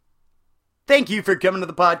Thank you for coming to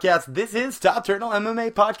the podcast. This is Top Turtle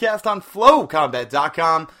MMA Podcast on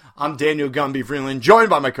FlowCombat.com. I'm Daniel Gumby Freeland, joined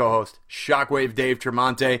by my co-host, Shockwave Dave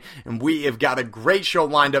Tremonte, and we have got a great show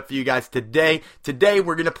lined up for you guys today. Today,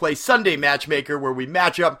 we're going to play Sunday Matchmaker, where we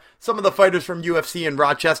match up some of the fighters from UFC in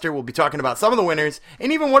Rochester. We'll be talking about some of the winners,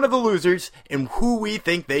 and even one of the losers, and who we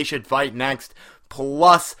think they should fight next.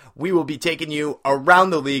 Plus, we will be taking you around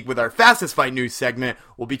the league with our Fastest Fight News segment.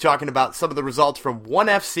 We'll be talking about some of the results from ONE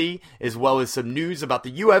FC, as well as some news about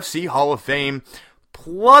the UFC Hall of Fame.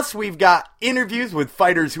 Plus, we've got interviews with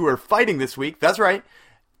fighters who are fighting this week. That's right.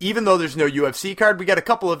 Even though there's no UFC card, we got a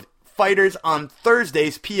couple of fighters on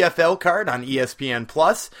Thursday's PFL card on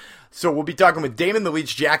ESPN+. So we'll be talking with Damon the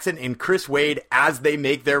Leech Jackson and Chris Wade as they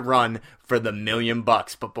make their run for the $1 million.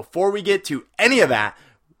 But before we get to any of that,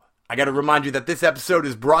 I got to remind you that this episode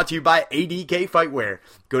is brought to you by ADK Fightwear.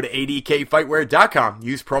 Go to adkfightwear.com,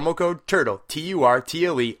 use promo code TURTLE,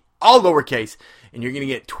 T-U-R-T-L-E, all lowercase, and you're going to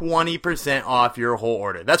get 20% off your whole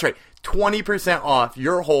order. That's right, 20% off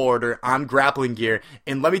your whole order on grappling gear.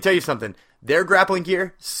 And let me tell you something, their grappling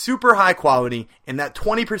gear, super high quality, and that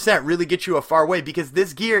 20% really gets you a far way because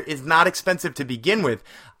this gear is not expensive to begin with.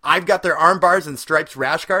 I've got their arm bars and stripes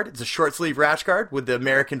rash guard. It's a short sleeve rash guard with the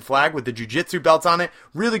American flag with the jiu-jitsu belts on it.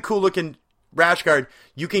 Really cool looking rash guard.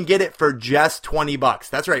 You can get it for just $20.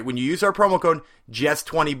 That's right. When you use our promo code, just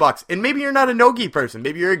 $20. And maybe you're not a no-gi person.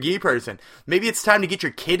 Maybe you're a gi person. Maybe it's time to get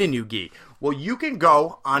your kid a new gi. Well, you can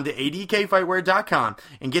go onto adkfightwear.com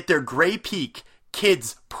and get their Gray Peak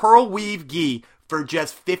Kids Pearl Weave gi for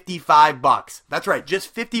just $55. That's right,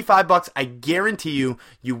 just $55. I guarantee you,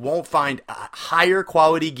 you won't find a higher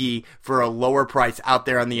quality gi for a lower price out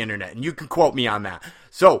there on the internet. And you can quote me on that.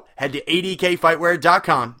 So head to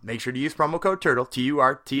adkfightwear.com. Make sure to use promo code TURTLE,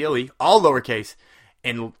 T-U-R-T-L-E, all lowercase,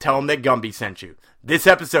 and tell them that Gumby sent you. This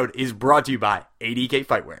episode is brought to you by ADK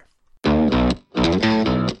Fightwear.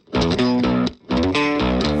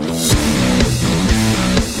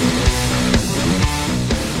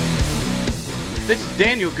 This is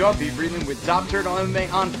Daniel Gumby Freeland with Top Turtle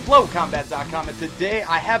MMA on FlowCombat.com, and today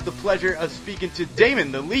I have the pleasure of speaking to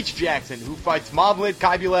Damon the Leech Jackson, who fights Mavlid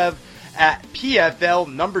Khybulev at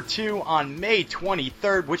PFL number 2 on May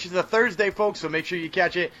 23rd, which is a Thursday, folks, so make sure you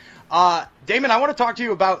catch it. Damon, I want to talk to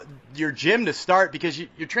you about your gym to start, because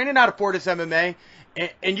you're training out of Fortis MMA,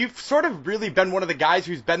 and you've sort of really been one of the guys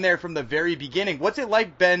who's been there from the very beginning. What's it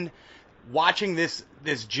like, Ben, watching this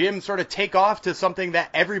gym sort of take off to something that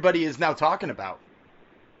everybody is now talking about?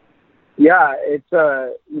 Yeah, it's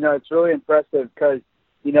it's really impressive because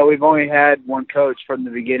we've only had one coach from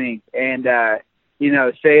the beginning, and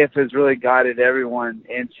Saif has really guided everyone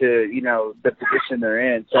into the position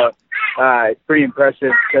they're in. So it's pretty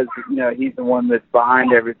impressive because he's the one that's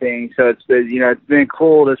behind everything. So it's been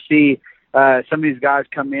cool to see some of these guys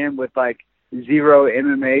come in with like zero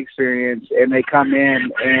MMA experience, and they come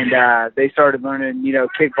in and they started learning,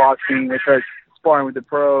 kickboxing. They started sparring with the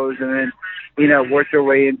pros, and then, work their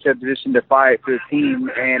way into a position to fight for the team.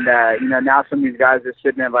 And, now some of these guys are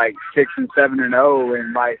sitting at like 6-7-0,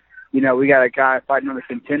 and like, we got a guy fighting on the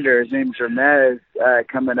contender. His name's Hermes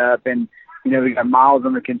coming up, and, we got Miles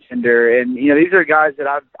on the contender. And, these are guys that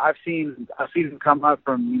I've seen them come up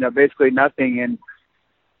from, basically nothing, and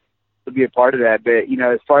to be a part of that. But,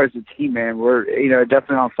 as far as the team, man, we're,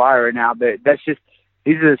 definitely on fire right now. But that's just,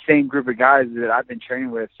 these are the same group of guys that I've been training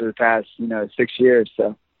with for the past, 6 years.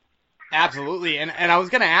 So. Absolutely. And I was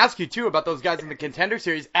going to ask you, too, about those guys in the Contender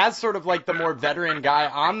Series. As sort of like the more veteran guy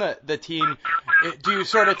on the team, do you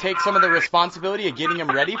sort of take some of the responsibility of getting them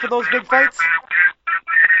ready for those big fights?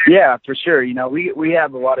 Yeah, for sure. We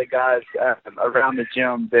have a lot of guys around the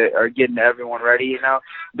gym that are getting everyone ready,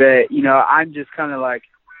 But, I'm just kind of like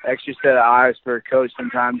extra set of eyes for a coach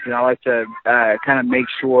sometimes, and I like to kind of make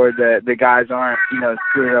sure that the guys aren't,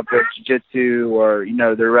 screwing up their jiu-jitsu or,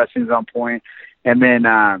 their wrestling's on point. And then,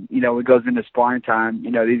 when it goes into sparring time,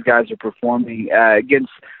 these guys are performing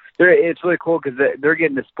it's really cool because they're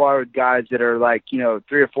getting to spar with guys that are like, 3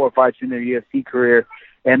 or 4 fights in their UFC career.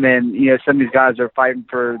 And then, some of these guys are fighting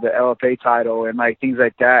for the LFA title and like things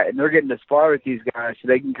like that. And they're getting to spar with these guys so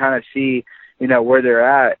they can kind of see, where they're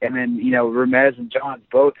at. And then, Ramez and John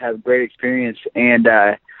both have great experience. And,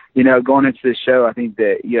 going into the show, I think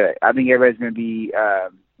everybody's going to be,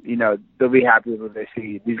 they'll be happy with what they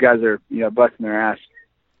see. These guys are, busting their ass.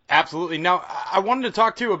 Absolutely. Now, I wanted to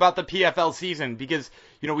talk, too, about the PFL season because,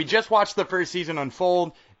 we just watched the first season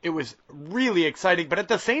unfold. It was really exciting, but at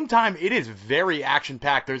the same time, it is very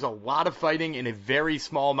action-packed. There's a lot of fighting in a very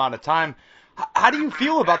small amount of time. How do you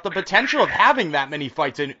feel about the potential of having that many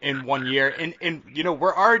fights in 1 year? And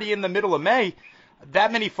we're already in the middle of May.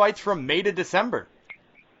 That many fights from May to December.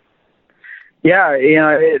 Yeah,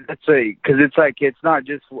 that's because it's like it's not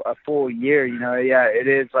just a full year. Yeah, it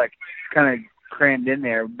is like kind of crammed in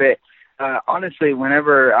there. But honestly,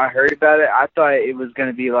 whenever I heard about it, I thought it was going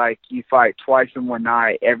to be like you fight twice in one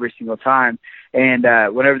night every single time. And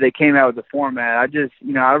whenever they came out with the format, I just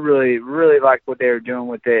I really really liked what they were doing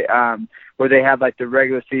with it. Where they have like the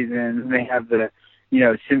regular season and they have the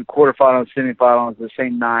quarterfinals, semifinals the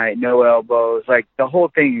same night, no elbows, like the whole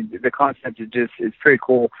thing. The concept is pretty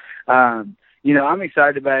cool. I'm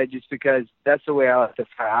excited about it just because that's the way I like to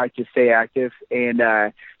fight. I like to stay active.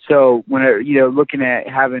 And so when, looking at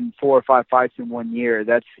having 4 or 5 fights in 1 year,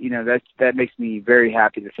 that makes me very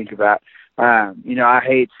happy to think about. I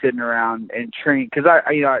hate sitting around and training because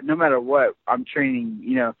no matter what, I'm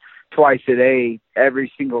training, twice a day,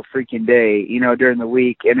 every single freaking day, during the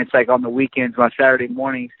week. And it's like on the weekends, my Saturday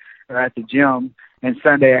mornings are at the gym. And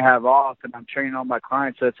Sunday I have off, and I'm training all my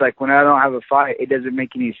clients. So it's like when I don't have a fight, it doesn't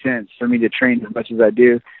make any sense for me to train as much as I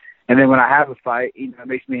do. And then when I have a fight, it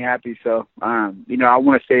makes me happy. So, I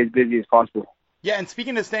want to stay as busy as possible. Yeah, and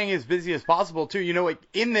speaking of staying as busy as possible, too,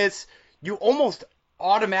 in this, you almost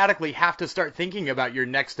automatically have to start thinking about your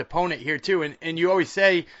next opponent here, too. And you always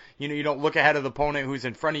say, you don't look ahead of the opponent who's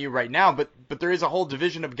in front of you right now, but there is a whole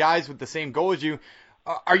division of guys with the same goal as you.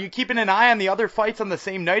 Are you keeping an eye on the other fights on the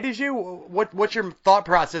same night as you? What's your thought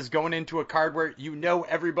process going into a card where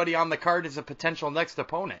everybody on the card is a potential next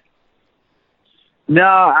opponent? No,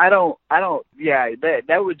 I don't. Yeah,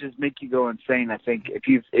 that would just make you go insane. I think if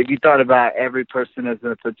you thought about every person as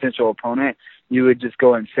a potential opponent, you would just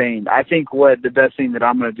go insane. I think the best thing that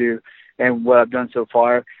I'm going to do and what I've done so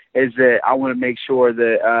far is that I want to make sure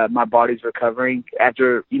that my body's recovering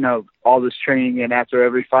after all this training and after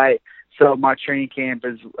every fight. So my training camp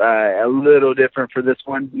is a little different for this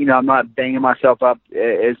one. I'm not banging myself up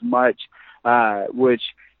as much, which,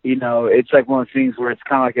 it's like one of those things where it's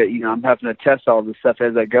kind of like I'm having to test all this stuff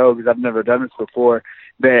as I go because I've never done this before.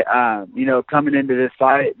 But, coming into this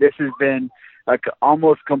fight, this has been like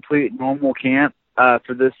almost complete normal camp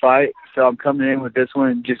for this fight. So I'm coming in with this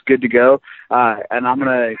one just good to go. And I'm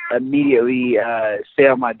going to immediately stay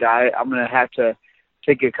on my diet. I'm going to have to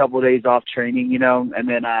take a couple of days off training, and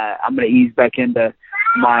then I'm going to ease back into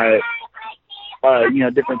my,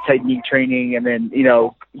 different technique training, and then,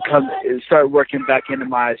 start working back into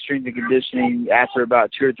my strength and conditioning after about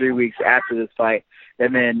 2 or 3 weeks after this fight.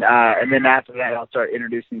 And then after that, I'll start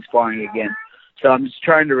introducing sparring again. So I'm just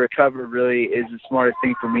trying to recover really is the smartest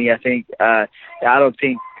thing for me. I think, I don't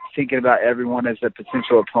think thinking about everyone as a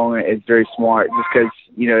potential opponent is very smart just because,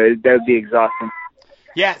 that would be exhausting.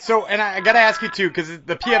 Yeah, so, and I got to ask you, too, because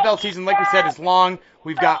the PFL season, like we said, is long.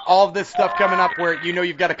 We've got all of this stuff coming up where,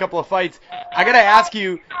 you've got a couple of fights. I got to ask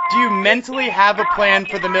you, do you mentally have a plan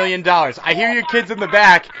for the $1 million? I hear your kids in the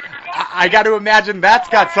back. I got to imagine that's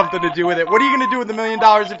got something to do with it. What are you going to do with the $1 million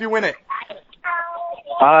if you win it?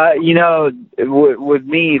 With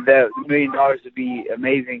me, the $1 million would be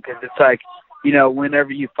amazing because it's like,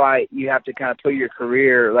 whenever you fight, you have to kind of put your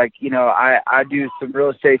career, like, I do some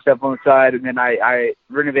real estate stuff on the side, and then I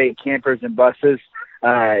renovate campers and buses.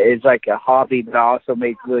 It's like a hobby, but I also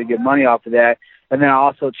make really good money off of that. And then I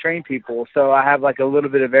also train people. So I have like a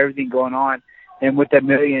little bit of everything going on. And with that $1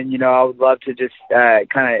 million, I would love to just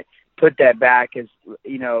kind of put that back as,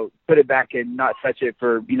 put it back and not touch it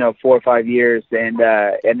for, 4 or 5 years and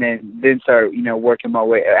then start, working my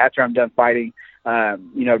way after I'm done fighting.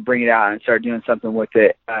 Bring it out and start doing something with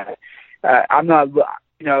it. I'm not,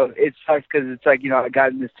 it sucks because it's like, I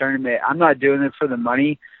got in this tournament. I'm not doing it for the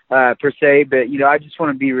money per se, but, I just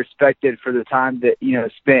want to be respected for the time that,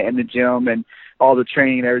 spent in the gym and all the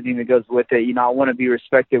training and everything that goes with it. I want to be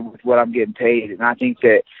respected with what I'm getting paid. And I think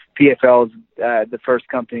that PFL is the first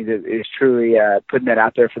company that is truly putting that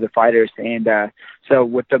out there for the fighters. And so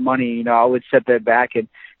with the money, I would set that back, and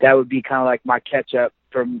that would be kind of like my catch up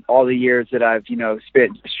from all the years that I've,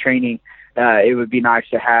 spent just training. It would be nice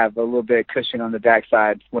to have a little bit of cushion on the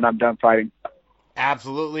backside when I'm done fighting.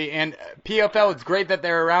 Absolutely. And PFL, it's great that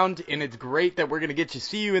they're around, and it's great that we're going to get to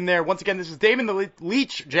see you in there. Once again, this is Damon the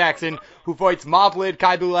Leech Jackson, who fights Mavlid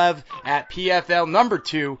Khybulev at PFL number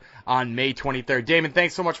 2 on May 23rd. Damon,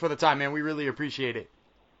 thanks so much for the time, man. We really appreciate it.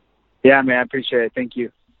 Yeah, man, I appreciate it. Thank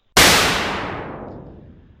you.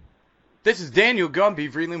 This is Daniel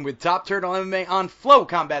Gumby Vreeland with Top Turtle MMA on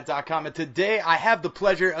FlowCombat.com, and today I have the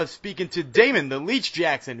pleasure of speaking to Damon the Leech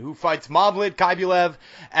Jackson, who fights Mavlid Khybulev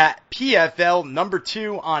at PFL number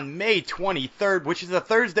 2 on May 23rd, which is a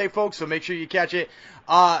Thursday, folks, so make sure you catch it.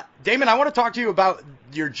 Damon, I want to talk to you about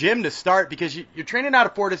your gym to start, because you're training out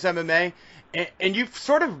of Fortis MMA, and you've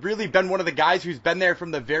sort of really been one of the guys who's been there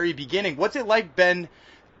from the very beginning. What's it like, Ben,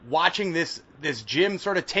 watching this gym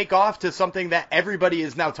sort of take off to something that everybody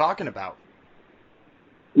is now talking about.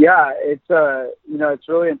 Yeah, it's it's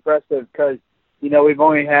really impressive because we've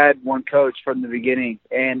only had one coach from the beginning,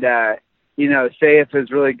 and Saif has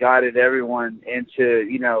really guided everyone into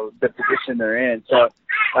the position they're in. So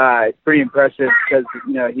it's pretty impressive because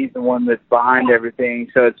he's the one that's behind everything.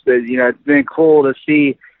 So it's been cool to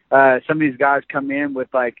see some of these guys come in with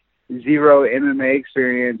like zero MMA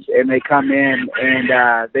experience, and they come in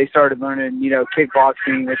and they started learning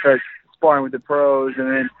kickboxing. They started sparring with the pros, and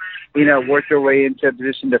then work their way into a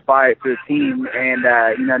position to fight for the team. And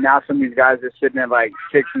now some of these guys are sitting at like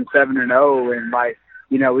 6-7-0, and like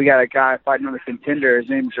we got a guy fighting on the contender. His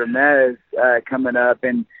name's Hermes coming up,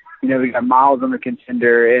 and we got Miles on the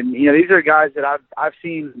contender. And these are guys that I've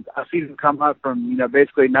seen them come up from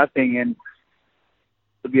basically nothing and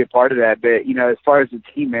to be a part of that. But as far as the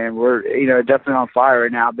team, man, we're definitely on fire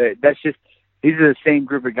right now. But that's just these are the same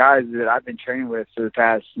group of guys that I've been training with for the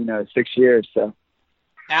past 6 years. So.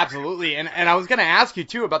 Absolutely. And I was going to ask you,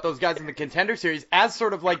 too, about those guys in the Contender Series. As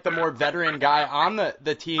sort of like the more veteran guy on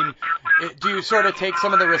the team, do you sort of take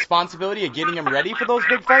some of the responsibility of getting them ready for those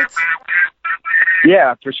big fights?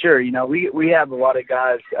 Yeah, for sure. We have a lot of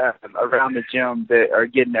guys around the gym that are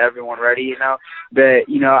getting everyone ready, But,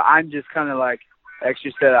 I'm just kind of like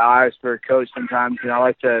extra set of eyes for a coach sometimes, and I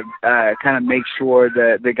like to kind of make sure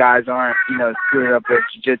that the guys aren't, screwing up with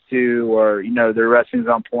jiu-jitsu or, their wrestling's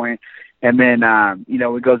on point. And then,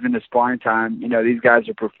 when it goes into sparring time, these guys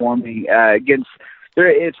are performing against.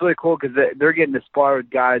 It's really cool because they're getting to spar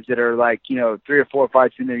with guys that are like 3 or 4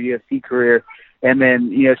 fights in their UFC career, and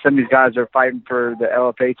then some of these guys are fighting for the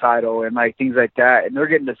LFA title and like things like that, and they're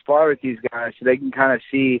getting to spar with these guys so they can kind of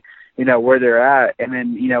see where they're at. And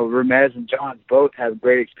then Ramirez and Johns both have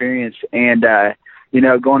great experience, and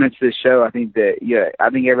going into the show, I think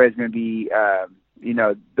everybody's going to be.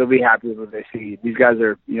 They'll be happy with what they see. These guys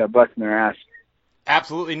are, busting their ass.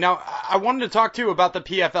 Absolutely. Now, I wanted to talk, too, about the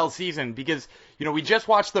PFL season because, we just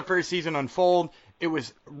watched the first season unfold. It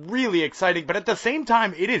was really exciting, but at the same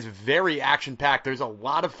time, it is very action-packed. There's a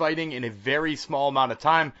lot of fighting in a very small amount of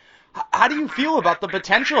time. How do you feel about the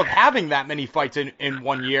potential of having that many fights in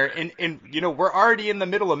 1 year? And we're already in the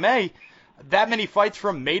middle of May. That many fights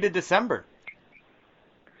from May to December.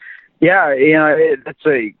 Yeah,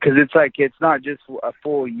 because it's not just a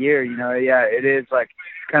full year, Yeah, it is like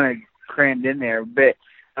kind of crammed in there. But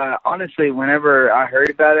honestly, whenever I heard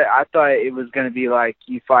about it, I thought it was going to be like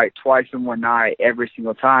you fight twice in one night every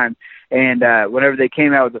single time. And whenever they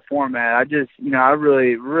came out with the format, I just, I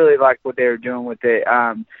really, really liked what they were doing with it.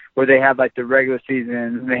 Where they have like the regular season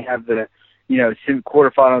and they have the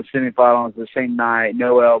quarterfinals, semifinals the same night,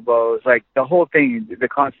 no elbows, like the whole thing. The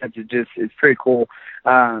concept is pretty cool.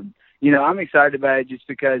 I'm excited about it just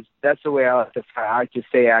because that's the way I like to fight. I like to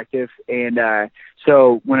stay active. And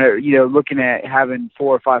so when, looking at having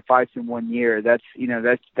 4 or 5 fights in 1 year,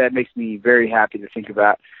 that makes me very happy to think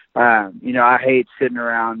about. I hate sitting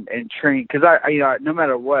around and training because no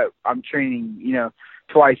matter what, I'm training,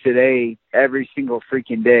 twice a day, every single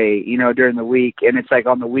freaking day, during the week. And it's like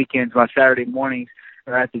on the weekends, my Saturday mornings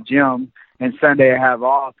are at the gym. And Sunday I have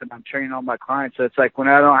off, and I'm training all my clients. So it's like when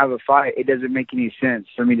I don't have a fight, it doesn't make any sense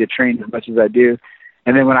for me to train as much as I do.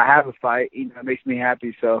 And then when I have a fight, it makes me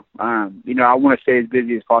happy. So, I want to stay as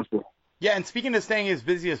busy as possible. Yeah, and speaking of staying as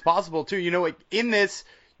busy as possible, too, in this,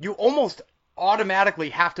 you almost automatically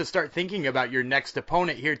have to start thinking about your next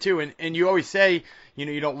opponent here, too. And you always say,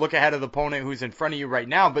 you don't look ahead of the opponent who's in front of you right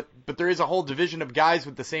now, but there is a whole division of guys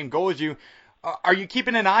with the same goal as you. Are you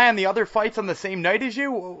keeping an eye on the other fights on the same night as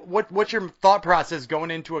you? What's your thought process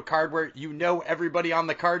going into a card where everybody on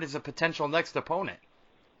the card is a potential next opponent?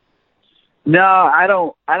 No, I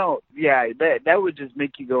don't. Yeah, that would just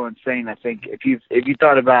make you go insane. I think if you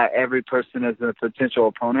thought about every person as a potential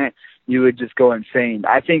opponent, you would just go insane.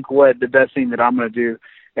 I think the best thing that I'm going to do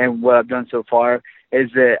and what I've done so far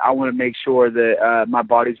is that I want to make sure that my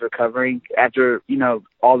body's recovering after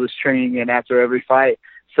all this training and after every fight.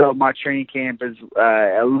 So my training camp is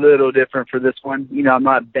a little different for this one. I'm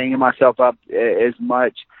not banging myself up as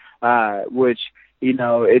much, which,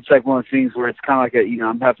 it's like one of those things where it's kind of like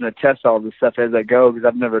I'm having to test all this stuff as I go because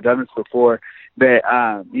I've never done this before. But,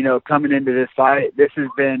 coming into this fight, this has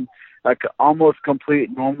been like almost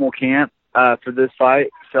complete normal camp for this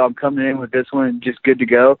fight. So I'm coming in with this one just good to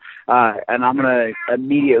go. And I'm going to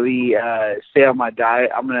immediately stay on my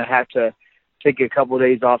diet. I'm going to have to take a couple of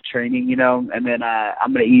days off training, and then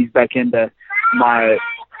I'm going to ease back into my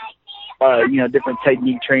different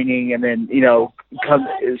technique training, and then,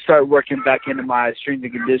 start working back into my strength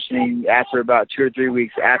and conditioning after about 2 or 3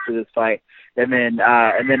 weeks after this fight. And then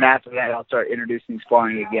after that, I'll start introducing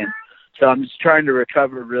sparring again. So I'm just trying to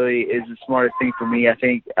recover really is the smartest thing for me. I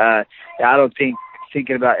think, I don't think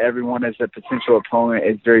thinking about everyone as a potential opponent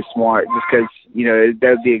is very smart, just because, that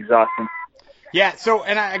would be exhausting. Yeah, so,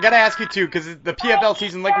 and I got to ask you, too, because the PFL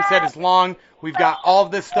season, like we said, is long. We've got all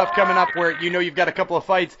of this stuff coming up where, you've got a couple of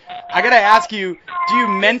fights. I got to ask you, do you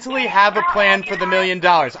mentally have a plan for the $1 million?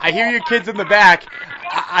 I hear your kids in the back.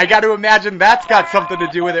 I got to imagine that's got something to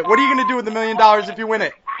do with it. What are you going to do with the $1 million if you win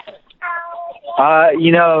it?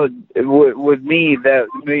 With me, the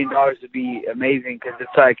 $1 million would be amazing, because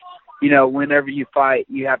it's like, whenever you fight,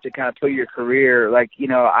 you have to kind of put your career, like,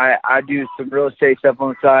 I do some real estate stuff on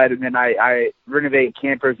the side, and then I renovate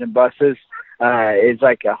campers and buses. It's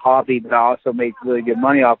like a hobby, but I also make really good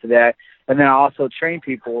money off of that. And then I also train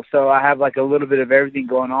people. So I have like a little bit of everything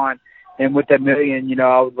going on. And with that $1 million,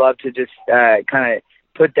 I would love to just kind of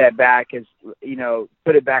put that back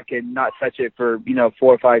put it back and not touch it for, 4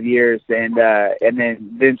 or 5 years. And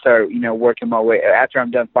then start, working my way after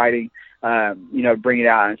I'm done fighting, bring it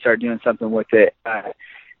out and start doing something with it.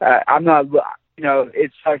 I'm not,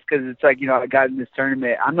 it sucks because it's like, I got in this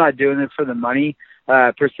tournament. I'm not doing it for the money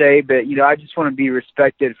per se, but, I just want to be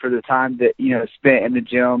respected for the time that, spent in the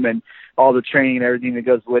gym and all the training and everything that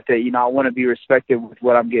goes with it. I want to be respected with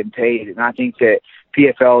what I'm getting paid. And I think that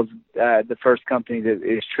PFL is the first company that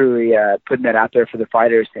is truly putting that out there for the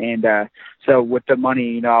fighters. And so with the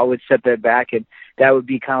money, I would set that back, and that would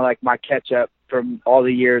be kind of like my catch up from all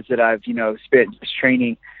the years that I've, spent just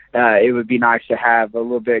training. It would be nice to have a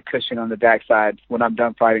little bit of cushion on the backside when I'm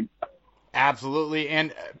done fighting. Absolutely.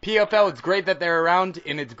 And PFL, it's great that they're around,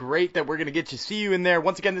 and it's great that we're going to get to see you in there.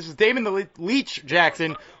 Once again, this is Damon the Leech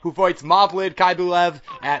Jackson, who fights Mavlid Kaibulev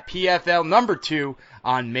at PFL number 2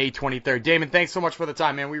 on May 23rd. Damon, thanks so much for the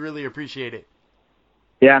time, man. We really appreciate it.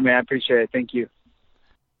 Yeah, man, I appreciate it. Thank you.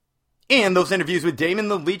 And those interviews with Damon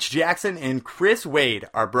the Leech Jackson and Chris Wade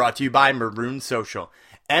are brought to you by Marune Social.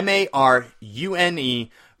 Marune.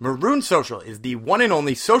 Marune Social is the one and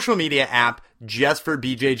only social media app just for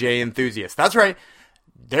BJJ enthusiasts. That's right.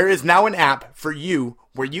 There is now an app for you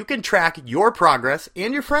where you can track your progress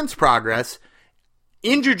and your friends' progress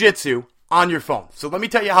in jiu-jitsu on your phone. So let me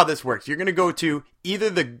tell you how this works. You're going to go to either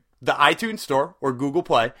the iTunes Store or Google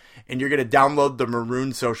Play, and you're going to download the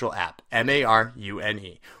Marune Social app,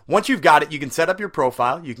 Marune. Once you've got it, you can set up your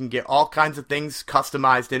profile. You can get all kinds of things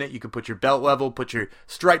customized in it. You can put your belt level, put your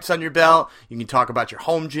stripes on your belt. You can talk about your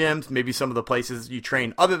home gyms, maybe some of the places you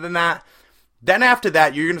train other than that. Then after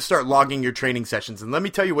that, you're going to start logging your training sessions. And let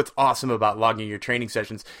me tell you what's awesome about logging your training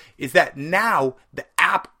sessions is that now the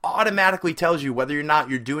app automatically tells you whether or not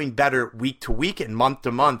you're doing better week to week and month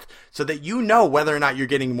to month, so that you know whether or not you're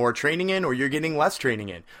getting more training in or you're getting less training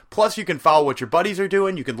in. Plus, you can follow what your buddies are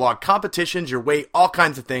doing. You can log competitions, your weight, all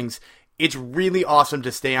kinds of things. It's really awesome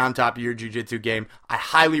to stay on top of your jiu-jitsu game. I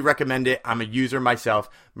highly recommend it. I'm a user myself.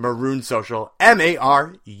 Marune Social,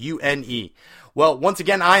 Marune. Well, once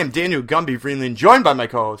again, I am Daniel Gumby Freeland, joined by my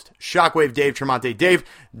co-host, Shockwave Dave Tremonte. Dave,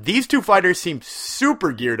 these two fighters seem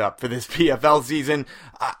super geared up for this PFL season.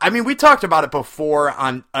 I mean, we talked about it before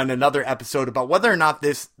on another episode about whether or not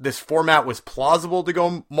this format was plausible to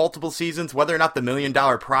go multiple seasons, whether or not the $1 million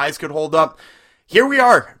prize could hold up. Here we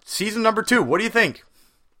are, season number 2. What do you think?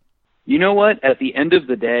 You know what? At the end of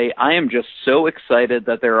the day, I am just so excited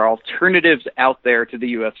that there are alternatives out there to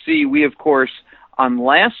the UFC. We, of course, on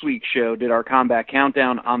last week's show, did our Combat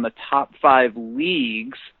Countdown on the top 5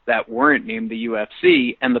 leagues that weren't named the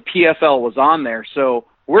UFC, and the PFL was on there. So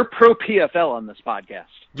we're pro-PFL on this podcast.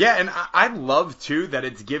 Yeah, and I love, too, that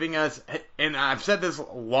it's giving us, and I've said this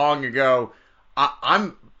long ago,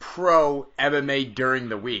 I'm pro-MMA during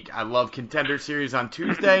the week. I love Contender Series on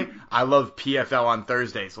Tuesday. I love PFL on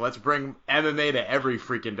Thursday. So let's bring MMA to every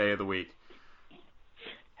freaking day of the week.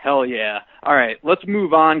 Hell yeah. All right, let's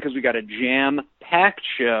move on because we got a jam-packed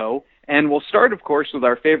show. And we'll start, of course, with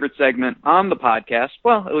our favorite segment on the podcast.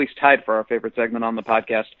 Well, at least tied for our favorite segment on the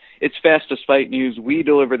podcast. It's Fastest Fight News. We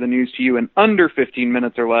deliver the news to you in under 15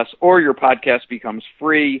 minutes or less, or your podcast becomes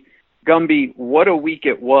free. Gumby, what a week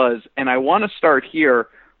it was. And I want to start here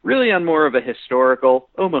really on more of a historical,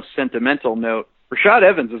 almost sentimental note. Rashad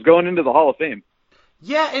Evans is going into the Hall of Fame.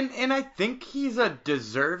 Yeah, and I think he's a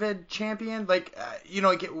deserved champion. Like,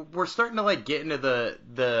 we're starting to get into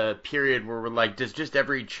the period where we're like, does just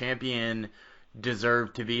every champion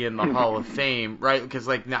deserve to be in the Hall of Fame, right? Because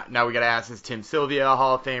now we got to ask, is Tim Sylvia a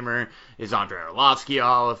Hall of Famer? Is Andrei Arlovsky a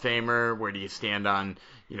Hall of Famer? Where do you stand on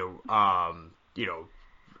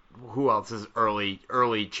who else is early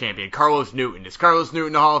champion? Carlos Newton. Is Carlos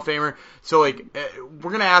Newton a Hall of Famer? So, like,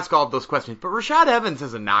 we're going to ask all of those questions. But Rashad Evans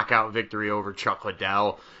has a knockout victory over Chuck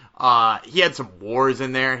Liddell. He had some wars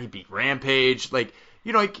in there. He beat Rampage. Like,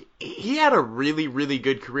 you know, like, he had a really, really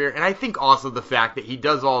good career. And I think also the fact that he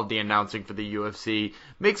does all of the announcing for the UFC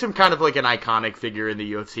makes him kind of like an iconic figure in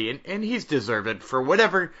the UFC. And he's deserved for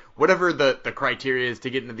whatever the criteria is to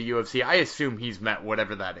get into the UFC. I assume he's met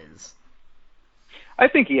whatever that is. I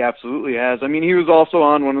think he absolutely has. I mean, he was also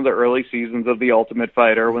on one of the early seasons of The Ultimate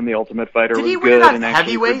Fighter when The Ultimate Fighter was good and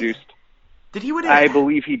actually produced. Did he win it? I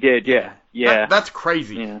believe he did, yeah. Yeah. That's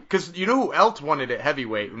crazy. Because you know who else won it at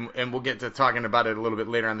heavyweight, and we'll get to talking about it a little bit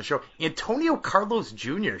later on the show. Antonio Carlos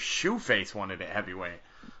Jr., Shoeface, won it at heavyweight.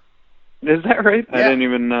 Is that right? Yeah. I didn't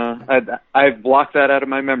even, I've blocked that out of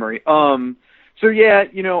my memory. So yeah,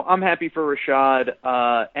 you know, I'm happy for Rashad,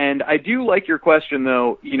 and I do like your question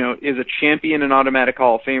though, you know, is a champion an automatic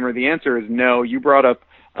Hall of Famer? The answer is no. You brought up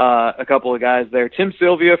a couple of guys there. Tim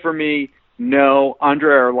Sylvia for me, no.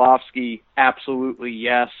 Andrei Arlovsky, absolutely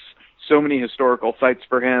yes. So many historical fights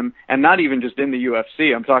for him, and not even just in the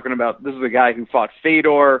UFC. I'm talking about, this is a guy who fought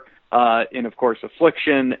Fedor in, of course,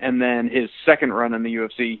 Affliction, and then his second run in the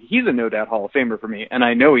UFC. He's a no-doubt Hall of Famer for me, and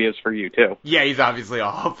I know he is for you, too. Yeah, he's obviously a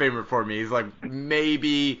Hall of Famer for me. He's like,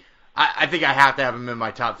 maybe, I think I have to have him in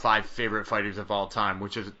my top 5 favorite fighters of all time,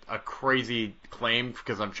 which is a crazy claim,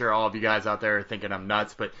 because I'm sure all of you guys out there are thinking I'm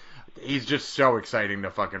nuts, but he's just so exciting to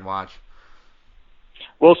fucking watch.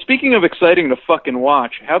 Well, speaking of exciting to fucking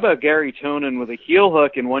watch, how about Gary Tonin with a heel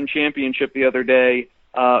hook in one championship the other day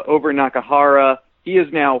over Nakahara? He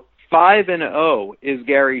is now 5-0 is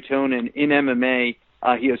Gary Tonin in MMA.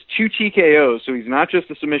 He has 2 TKOs, so he's not just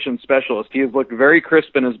a submission specialist. He has looked very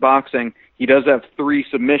crisp in his boxing. He does have 3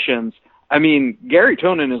 submissions. I mean, Gary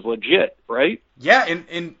Tonin is legit, right? Yeah,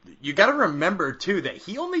 and you got to remember, too, that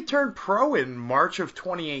he only turned pro in March of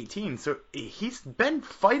 2018, so he's been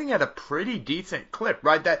fighting at a pretty decent clip,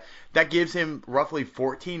 right? That gives him roughly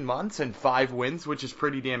 14 months and 5 wins, which is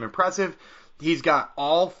pretty damn impressive. He's got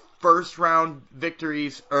all first-round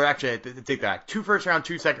victories, or actually, I take that back, 2 first-round,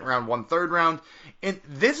 2 second-round, 1 third-round. And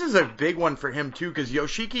this is a big one for him, too, because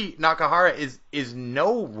Yoshiki Nakahara is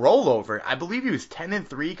no rollover. I believe he was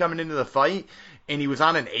 10-3 coming into the fight, and he was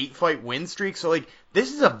on an 8-fight win streak. So, like,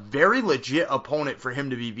 this is a very legit opponent for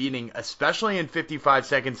him to be beating, especially in 55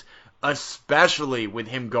 seconds, especially with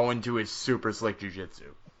him going to his super slick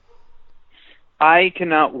jiu-jitsu. I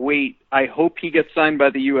cannot wait. I hope he gets signed by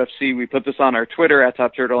the UFC. We put this on our Twitter at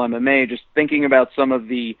Top Turtle MMA, just thinking about some of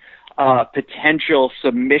the potential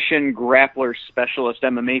submission grappler specialist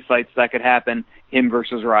MMA fights that could happen. Him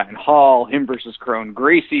versus Ryan Hall, him versus Kron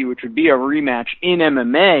Gracie, which would be a rematch in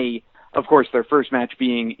MMA. Of course, their first match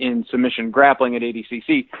being in submission grappling at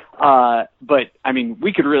ADCC. But, I mean,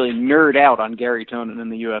 we could really nerd out on Gary Tonin in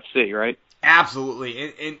the UFC, right?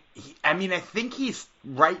 Absolutely. And I think he's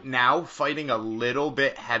right now fighting a little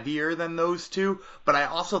bit heavier than those two, but I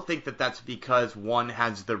also think that that's because one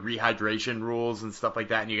has the rehydration rules and stuff like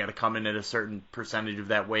that, and you got to come in at a certain percentage of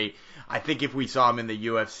that weight. I think if we saw him in the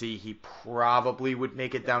UFC, he probably would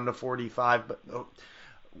make it down to 45, but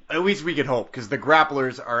at least we can hope, because the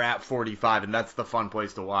grapplers are at 45, and that's the fun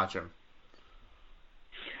place to watch him.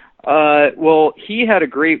 Well, he had a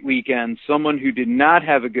great weekend. Someone who did not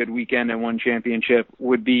have a good weekend and won championship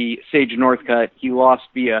would be Sage Northcutt. He lost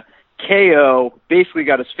via KO, basically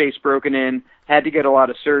got his face broken in, had to get a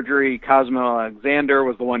lot of surgery. Cosmo Alexander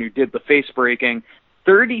was the one who did the face breaking.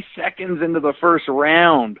 30 seconds into the first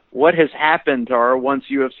round, what has happened to our once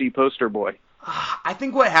UFC poster boy? I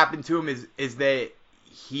think what happened to him is that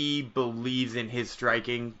he believes in his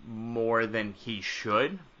striking more than he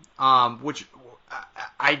should, which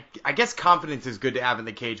I guess confidence is good to have in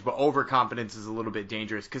the cage, but overconfidence is a little bit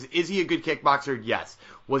dangerous. Because is he a good kickboxer? Yes.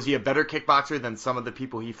 Was he a better kickboxer than some of the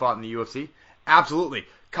people he fought in the UFC? Absolutely.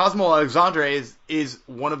 Cosmo Alexandre is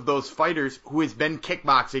one of those fighters who has been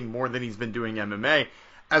kickboxing more than he's been doing MMA.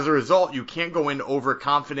 As a result, you can't go in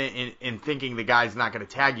overconfident in thinking the guy's not going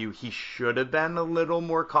to tag you. He should have been a little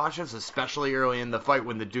more cautious, especially early in the fight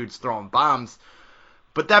when the dude's throwing bombs.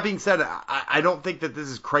 But that being said, I don't think that this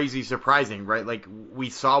is crazy surprising, right? Like, we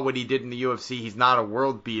saw what he did in the UFC. He's not a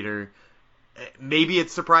world beater. Maybe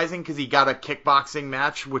it's surprising because he got a kickboxing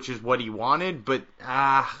match, which is what he wanted. But,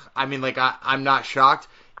 I'm not shocked.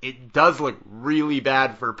 It does look really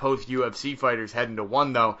bad for post-UFC fighters heading to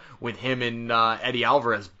one, though, with him and Eddie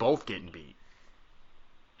Alvarez both getting beat.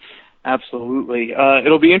 Absolutely.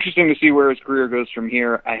 It'll be interesting to see where his career goes from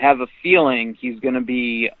here. I have a feeling he's going to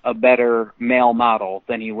be a better male model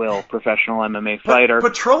than he will professional MMA fighter.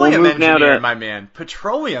 Petroleum engineer, my man.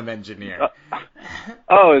 Petroleum engineer.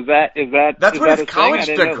 Is that That's what his his college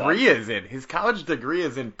degree is in. His college degree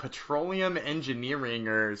is in petroleum engineering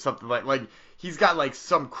or something like he's got like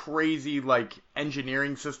some crazy like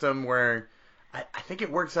engineering system where I think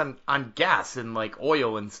it works on gas and like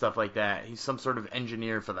oil and stuff like that. He's some sort of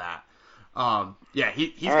engineer for that.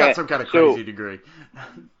 He's got some kind of crazy degree.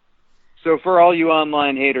 So for all you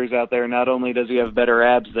online haters out there, not only does he have better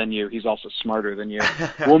abs than you, he's also smarter than you.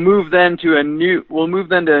 We'll move then to a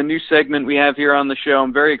new segment we have here on the show.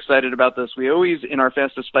 I'm very excited about this. We always, in our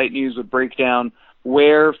Fastest Fight News, would break down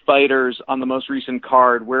where fighters on the most recent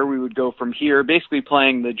card, where we would go from here, basically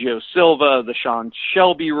playing the Joe Silva, the Sean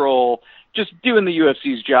Shelby role, just doing the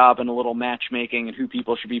UFC's job and a little matchmaking and who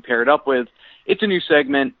people should be paired up with. It's a new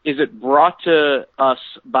segment. Is it brought to us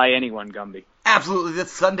by anyone, Gumby? Absolutely.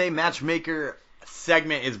 This Sunday Matchmaker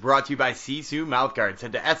segment is brought to you by Sisu Mouthguards.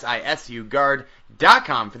 Head to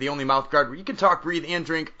SISUguard.com for the only mouthguard where you can talk, breathe, and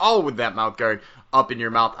drink all with that mouthguard up in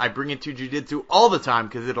your mouth. I bring it to jiu-jitsu all the time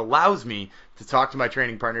because it allows me to talk to my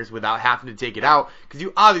training partners without having to take it out, because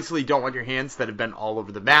you obviously don't want your hands that have been all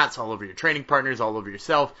over the mats, all over your training partners, all over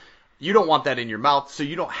yourself. You don't want that in your mouth, so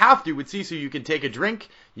you don't have to. With Sisu, you can take a drink,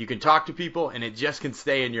 you can talk to people, and it just can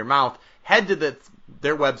stay in your mouth. Head to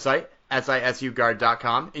their website,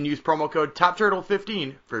 SISUguard.com, and use promo code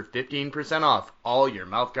TOPTURTLE15 for 15% off all your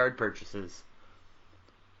mouthguard purchases.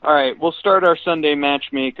 All right, we'll start our Sunday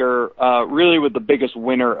Matchmaker really with the biggest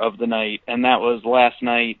winner of the night, and that was last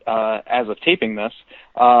night as of taping this.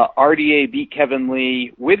 RDA beat Kevin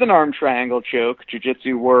Lee with an arm triangle choke.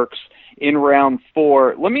 Jiu-Jitsu works in round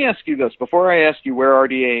 4. Let me ask you this. Before I ask you where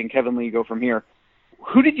RDA and Kevin Lee go from here,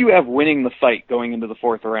 who did you have winning the fight going into the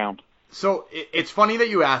 4th round? So it's funny that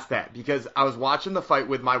you asked that, because I was watching the fight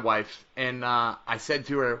with my wife, and I said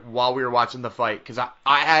to her while we were watching the fight, because I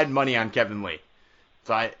had money on Kevin Lee.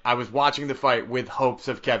 So I was watching the fight with hopes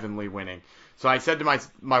of Kevin Lee winning. So I said to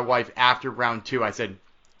my wife after round 2, I said,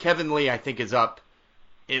 Kevin Lee I think is up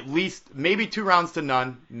at least maybe 2 rounds to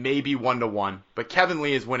none, maybe 1-1. But Kevin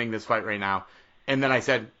Lee is winning this fight right now. And then I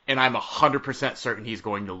said, and I'm 100% certain he's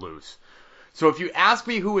going to lose. So if you ask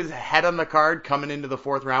me who is ahead on the card coming into the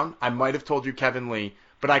 4th round, I might have told you Kevin Lee,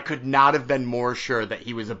 but I could not have been more sure that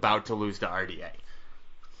he was about to lose to RDA.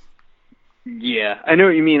 Yeah, I know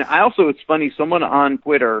what you mean. It's funny, someone on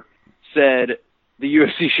Twitter said the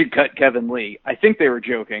UFC should cut Kevin Lee. I think they were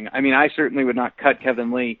joking. I mean, I certainly would not cut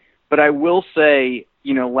Kevin Lee, but I will say,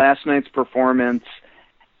 last night's performance,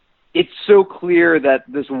 it's so clear that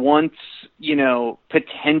this once,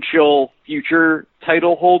 potential future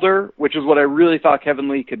title holder, which is what I really thought Kevin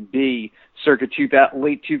Lee could be circa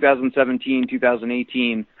late 2017,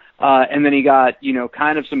 2018, and then he got,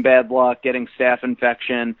 kind of some bad luck, getting staph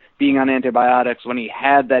infection, being on antibiotics when he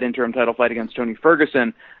had that interim title fight against Tony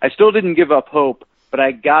Ferguson. I still didn't give up hope, but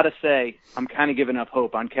I gotta say, I'm kind of giving up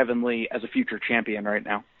hope on Kevin Lee as a future champion right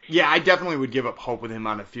now. Yeah, I definitely would give up hope with him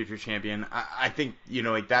on a future champion. I think,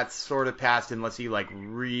 that's sort of past unless he,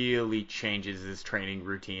 really changes his training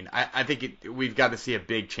routine. I think we've got to see a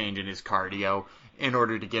big change in his cardio in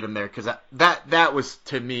order to get him there, because that was,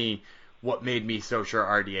 to me, what made me so sure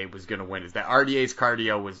RDA was going to win, is that RDA's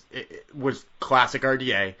cardio was classic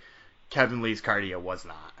RDA. Kevin Lee's cardio was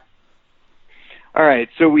not. All right,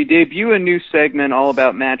 so we debut a new segment all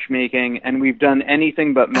about matchmaking, and we've done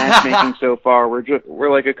anything but matchmaking so far.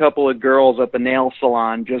 We're like a couple of girls at the nail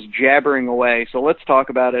salon just jabbering away. So let's talk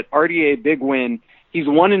about it. RDA, big win. He's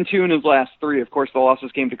 1-2 in his last 3. Of course, the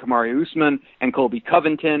losses came to Kamaru Usman and Colby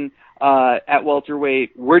Covington at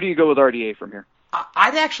welterweight. Where do you go with RDA from here?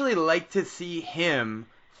 I'd actually like to see him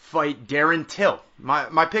fight Darren Till.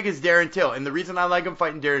 My pick is Darren Till, and the reason I like him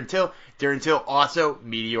fighting Darren Till also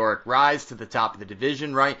meteoric rise to the top of the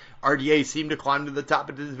division, right? RDA seemed to climb to the top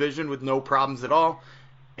of the division with no problems at all,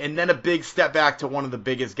 and then a big step back to one of the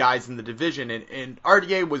biggest guys in the division, and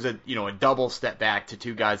RDA was a double step back to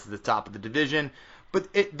 2 guys at the top of the division,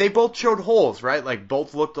 but they both showed holes, right? Like,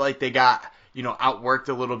 both looked like they got outworked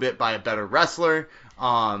a little bit by a better wrestler.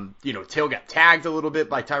 Till got tagged a little bit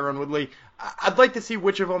by Tyron Woodley. I'd like to see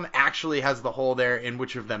which of them actually has the hole there and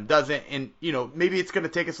which of them doesn't. And, maybe it's going to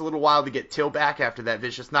take us a little while to get Till back after that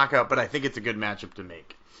vicious knockout, but I think it's a good matchup to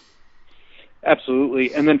make.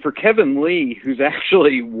 Absolutely. And then for Kevin Lee, who's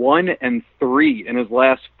actually 1-3 in his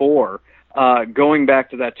last 4, going back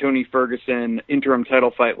to that Tony Ferguson interim title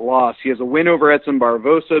fight loss, he has a win over Edson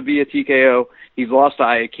Barbosa via TKO. He's lost to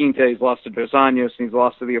Iaquinta, he's lost to Dos Anjos, and he's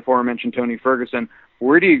lost to the aforementioned Tony Ferguson.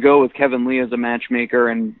 where do you go with Kevin Lee as a matchmaker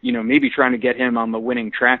and, maybe trying to get him on the winning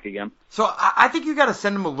track again? So I think you got to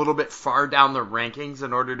send him a little bit far down the rankings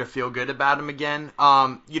in order to feel good about him again.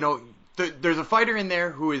 There's a fighter in there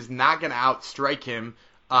who is not going to outstrike him,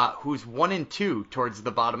 who's 1-2 towards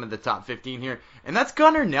the bottom of the top 15 here, and that's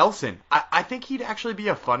Gunnar Nelson. I think he'd actually be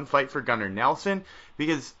a fun fight for Gunnar Nelson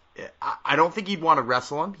because I don't think he'd want to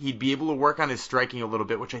wrestle him. He'd be able to work on his striking a little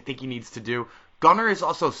bit, which I think he needs to do. Gunnar is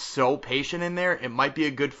also so patient in there, it might be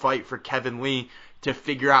a good fight for Kevin Lee to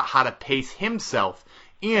figure out how to pace himself.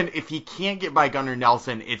 And if he can't get by Gunnar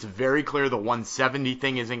Nelson, it's very clear the 170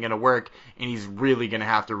 thing isn't going to work, and he's really going to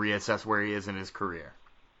have to reassess where he is in his career.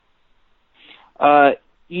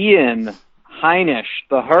 Ian Heinisch,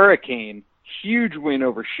 the Hurricane, huge win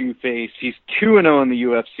over Shoeface. He's 2-0 in the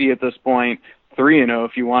UFC at this point, 3-0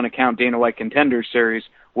 if you want to count Dana White Contender Series.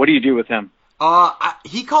 What do you do with him?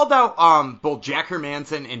 He called out both Jack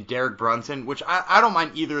Hermanson and Derek Brunson, which I don't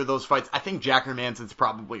mind either of those fights. I think Jack Hermanson's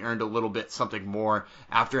probably earned a little bit something more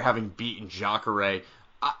after having beaten Jacare.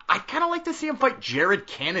 I kind of like to see him fight Jared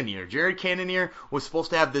Cannonier. Jared Cannonier was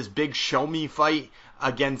supposed to have this big show-me fight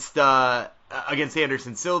against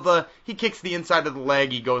Anderson Silva. He kicks the inside of the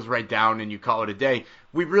leg, he goes right down, and you call it a day.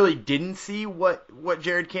 We really didn't see what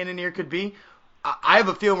Jared Cannonier could be. I have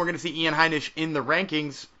a feeling we're going to see Ian Heinisch in the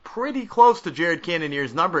rankings pretty close to Jared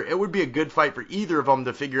Cannonier's number. It would be a good fight for either of them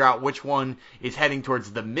to figure out which one is heading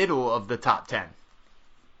towards the middle of the top 10.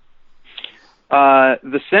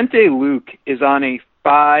 Vicente Luque is on a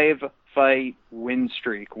 5-fight win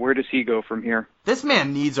streak. Where does he go from here? This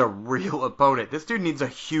man needs a real opponent. This dude needs a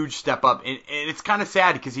huge step up. And it's kind of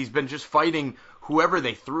sad because he's been just fighting whoever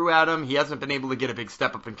they threw at him. He hasn't been able to get a big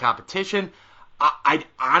step up in competition. I'd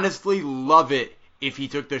honestly love it if he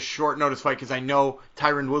took this short notice fight because I know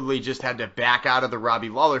Tyron Woodley just had to back out of the Robbie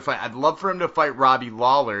Lawler fight. I'd love for him to fight Robbie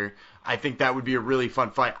Lawler. I think that would be a really fun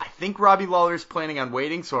fight. I think Robbie Lawler is planning on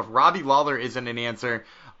waiting, so if Robbie Lawler isn't an answer,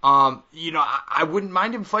 I wouldn't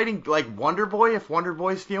mind him fighting like Wonder Boy if Wonder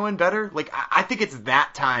Boy's feeling better. Like I think it's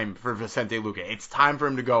that time for Vicente Luque. It's time for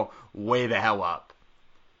him to go way the hell up.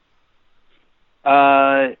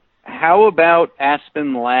 How about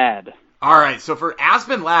Aspen Ladd? All right, so for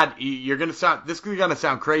Aspen Ladd, this is gonna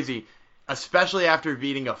sound crazy, especially after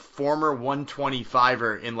beating a former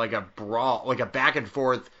 125er in like a brawl, like a back and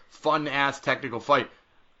forth, fun ass technical fight.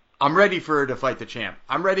 I'm ready for her to fight the champ.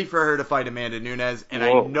 I'm ready for her to fight Amanda Nunes, and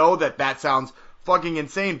whoa. I know that sounds fucking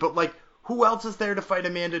insane, but like, who else is there to fight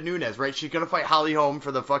Amanda Nunes, right? She's gonna fight Holly Holm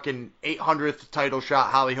for the fucking 800th title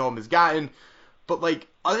shot Holly Holm has gotten. But, like,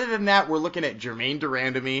 other than that, we're looking at Jermaine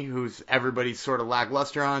Durandamy, who's everybody's sort of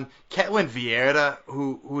lackluster on. Ketlin Vieira,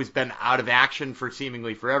 who has been out of action for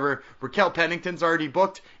seemingly forever. Raquel Pennington's already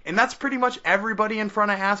booked. And that's pretty much everybody in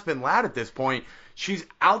front of Aspen Ladd at this point. She's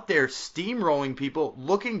out there steamrolling people,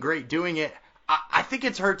 looking great doing it. I think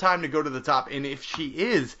it's her time to go to the top. And if she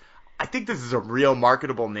is, I think this is a real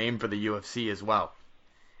marketable name for the UFC as well.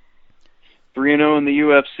 3-0 in the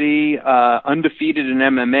UFC, undefeated in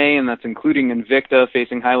MMA, and that's including Invicta,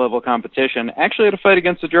 facing high-level competition. Actually had a fight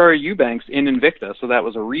against Ajara Eubanks in Invicta, so that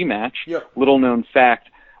was a rematch. Yep. Little-known fact.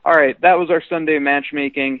 All right, that was our Sunday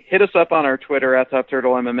matchmaking. Hit us up on our Twitter,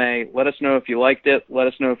 @TopTurtleMMA. Let us know if you liked it. Let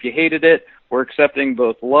us know if you hated it. We're accepting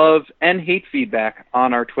both love and hate feedback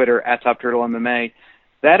on our Twitter, @TopTurtleMMA.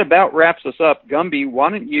 That about wraps us up. Gumby,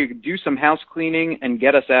 why don't you do some house cleaning and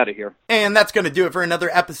get us out of here? And that's going to do it for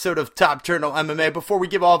another episode of Top Turtle MMA. Before we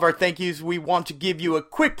give all of our thank yous, we want to give you a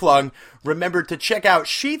quick plug. Remember to check out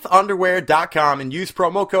sheathunderwear.com and use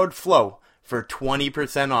promo code FLOW for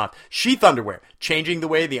 20% off. Sheath Underwear, changing the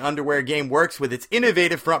way the underwear game works with its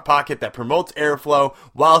innovative front pocket that promotes airflow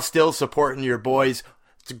while still supporting your boys.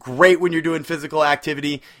 It's great when you're doing physical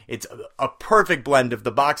activity. It's a perfect blend of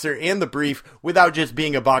the boxer and the brief without just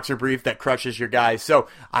being a boxer brief that crushes your guys. So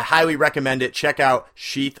I highly recommend it. Check out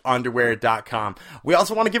sheathunderwear.com. We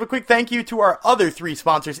also want to give a quick thank you to our other three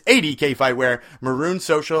sponsors, ADK Fightwear, Maroon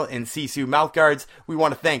Social, and Sisu Mouthguards. We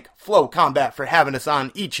want to thank Flow Combat for having us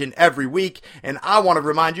on each and every week. And I want to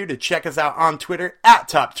remind you to check us out on Twitter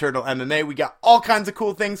 @TopTurtleMMA. We got all kinds of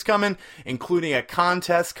cool things coming, including a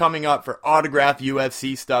contest coming up for autographed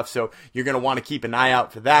UFC stuff, so you're going to want to keep an eye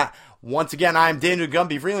out for that. Once again, I'm Daniel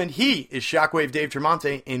Gumby Freeland. He is Shockwave Dave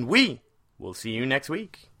Tremonte, and we will see you next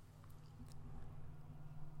week.